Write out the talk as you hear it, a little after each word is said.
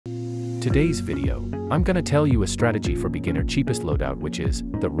Today's video, I'm gonna tell you a strategy for beginner cheapest loadout, which is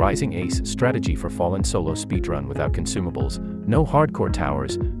the Rising Ace strategy for fallen solo speedrun without consumables, no hardcore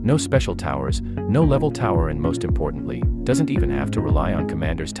towers, no special towers, no level tower, and most importantly, doesn't even have to rely on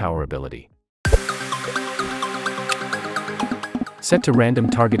commander's tower ability. Set to random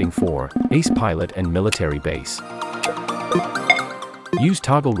targeting for Ace Pilot and Military Base. Use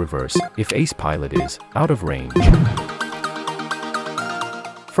toggle reverse if Ace Pilot is out of range.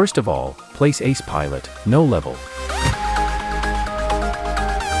 First of all, place Ace Pilot, no level.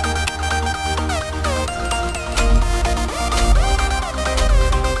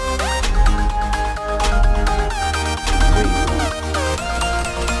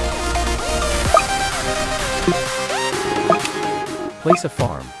 Place a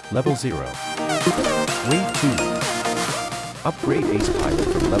farm, level 0. Wave 2. Upgrade Ace Pilot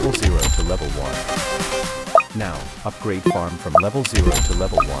from level 0 to level 1. Now, upgrade farm from level 0 to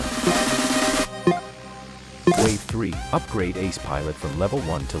level 1. Wave 3. Upgrade Ace Pilot from level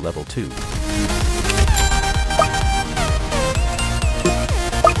 1 to level 2.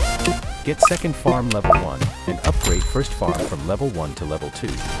 Get second farm level 1, and upgrade first farm from level 1 to level 2.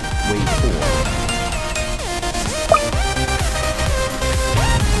 Wave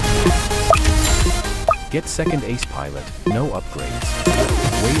 4. Get second Ace Pilot, no upgrades.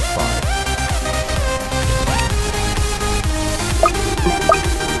 Wave 5.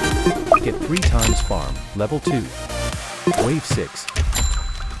 Get 3 times farm, level 2. Wave 6.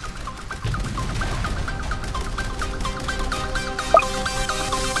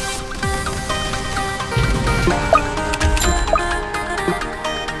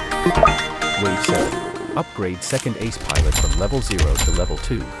 Wave 7. Upgrade second Ace Pilot from level 0 to level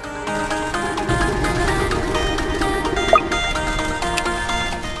 2.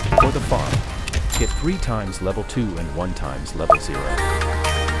 For the farm, get 3 times level 2 and 1 times level 0.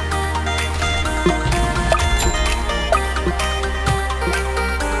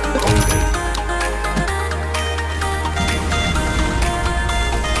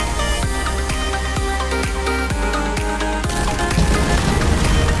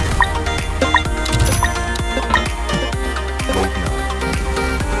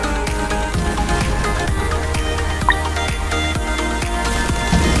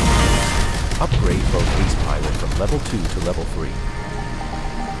 Upgrade both Ace Pilot from level 2 to level 3.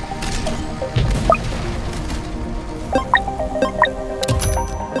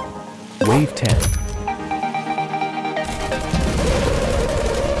 Wave 10.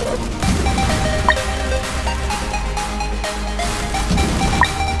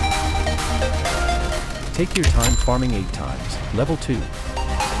 Take your time farming 8 times, level 2.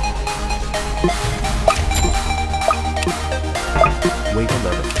 Wave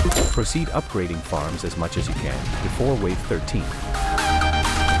 11. Proceed upgrading farms as much as you can, before wave 13.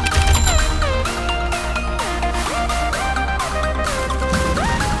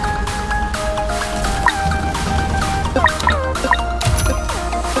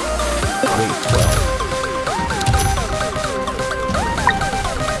 Wave 12.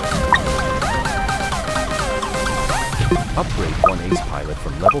 Upgrade 1 Ace Pilot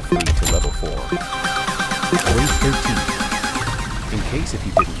from level 3 to level 4. Wave 13. In case if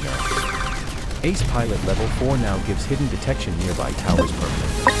you didn't know, Ace Pilot level 4 now gives hidden detection nearby towers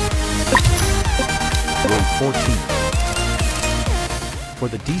permanent. Wave 14. For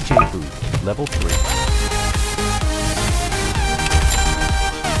the DJ booth, level 3.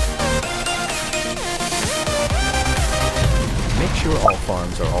 Make sure all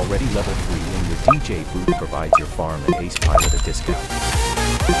farms are already level 3 and your DJ booth provides your farm and Ace Pilot a discount.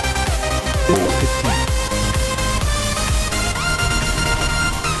 Wave 15.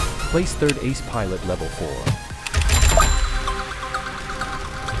 Place third Ace Pilot level 4.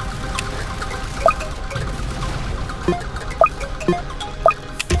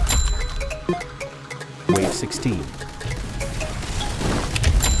 Wave 16.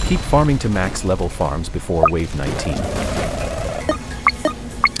 Keep farming to max level farms before wave 19.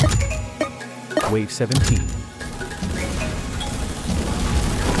 Wave 17.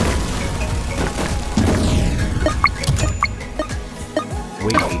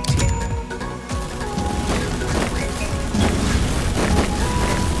 Wave 18.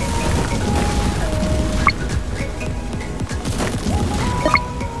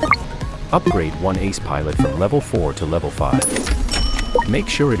 Upgrade 1 Ace Pilot from level 4 to level 5. Make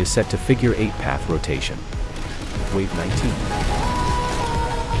sure it is set to figure 8 path rotation. Wave 19.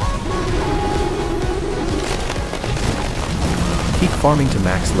 Keep farming to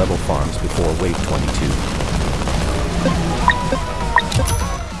max level farms before wave 22.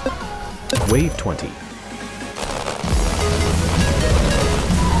 Wave 20.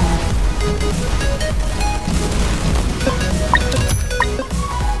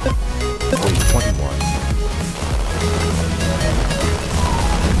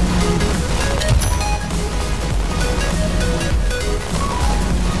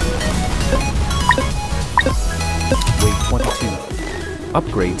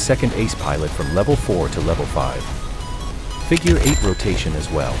 Upgrade second ace pilot from level 4 to level 5. Figure 8 rotation as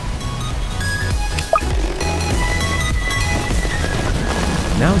well.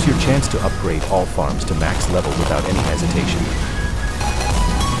 Now's your chance to upgrade all farms to max level without any hesitation.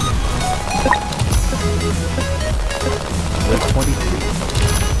 Wave 23.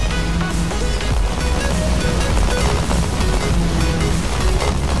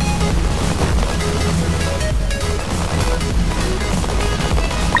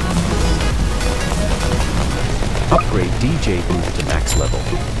 Upgrade DJ booth to max level.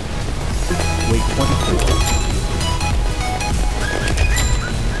 Wave 24.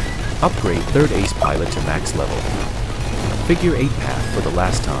 Upgrade third ace pilot to max level. Figure 8 path for the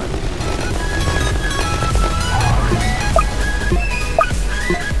last time.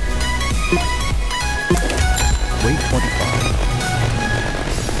 Wave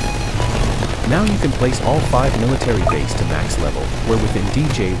 25. Now you can place all 5 military base to max level, where within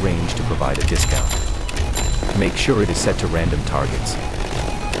DJ range to provide a discount. Make sure it is set to random targets.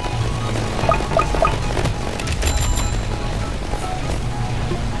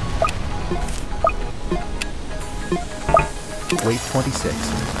 Wave 26.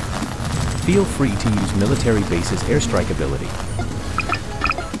 Feel free to use military base's airstrike ability.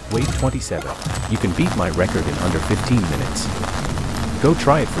 Wave 27. You can beat my record in under 15 minutes. Go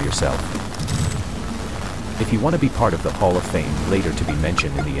try it for yourself. If you want to be part of the Hall of Fame later to be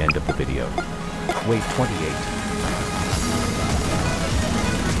mentioned in the end of the video. Wave 28.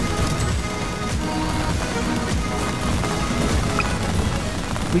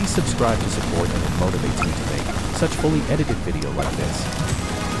 Please subscribe to support and it motivates me to make such fully edited video like this.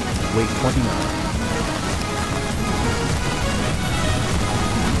 Wave 29.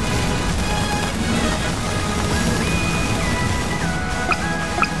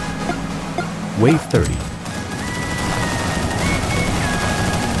 Wave 30.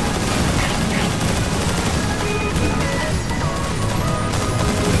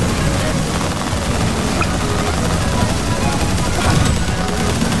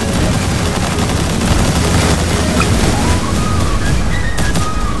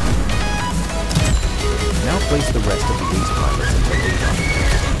 Place the rest of the ace pilots until they drop.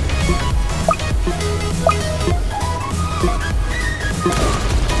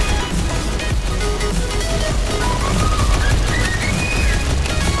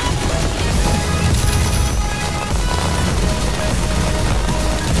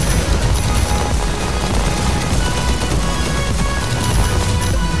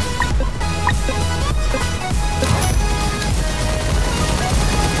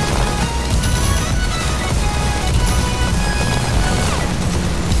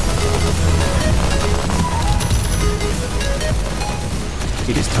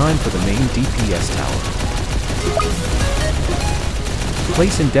 It is time for the main DPS tower.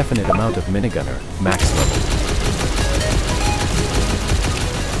 Place indefinite amount of minigunner, max level.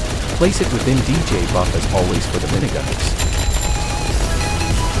 Place it within DJ buff as always for the minigunners.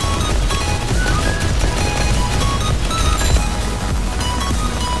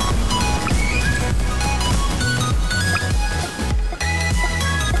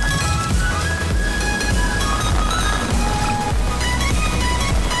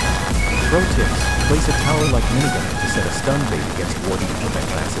 Pro tips, place a tower-like minigunner to set a stun bait against warding to prevent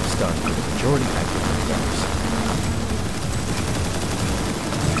massive stun for the majority active minigunners.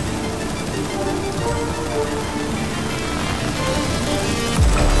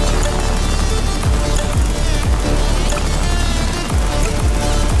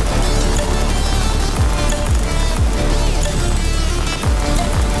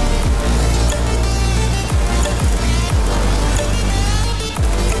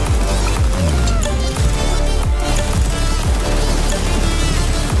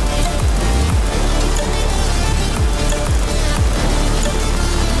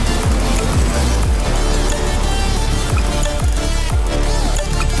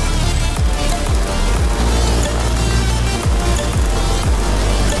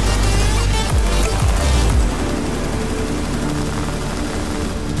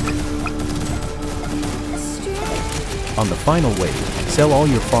 On the final wave, sell all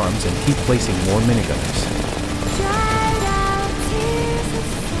your farms and keep placing more minigunners.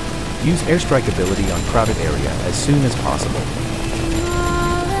 Use airstrike ability on crowded area as soon as possible.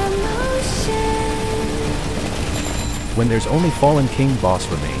 When there's only Fallen King boss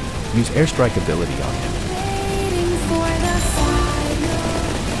remain, use airstrike ability on him.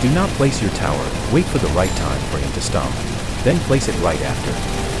 Do not place your tower, wait for the right time for him to stomp, then place it right after.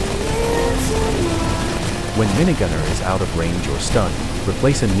 When minigunner is out of range or stun,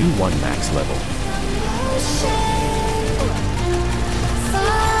 replace a new one max level.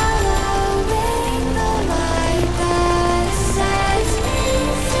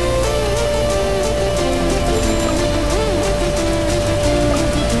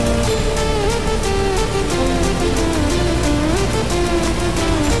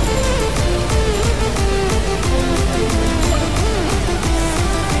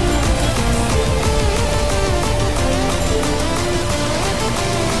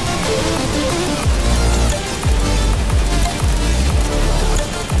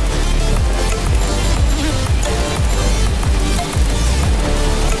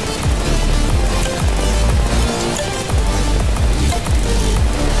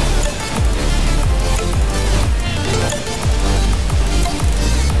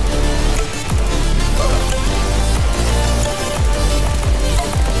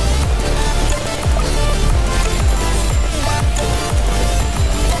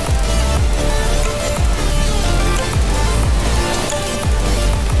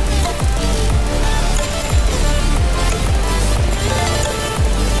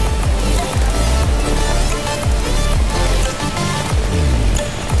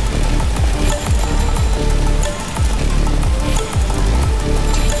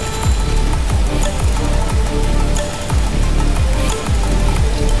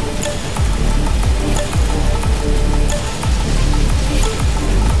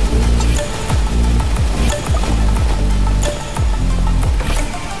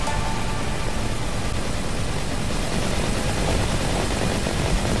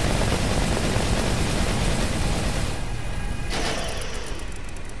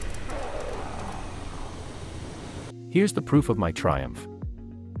 Here's the proof of my triumph.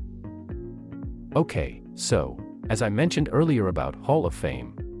 Okay, so, as I mentioned earlier about Hall of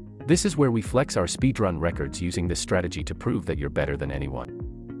Fame, this is where we flex our speedrun records using this strategy to prove that you're better than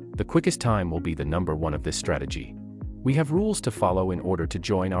anyone. The quickest time will be the number one of this strategy. We have rules to follow in order to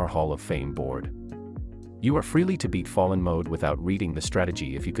join our Hall of Fame board. You are freely to beat Fallen Mode without reading the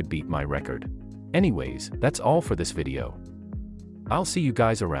strategy if you could beat my record. Anyways, that's all for this video. I'll see you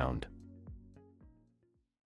guys around.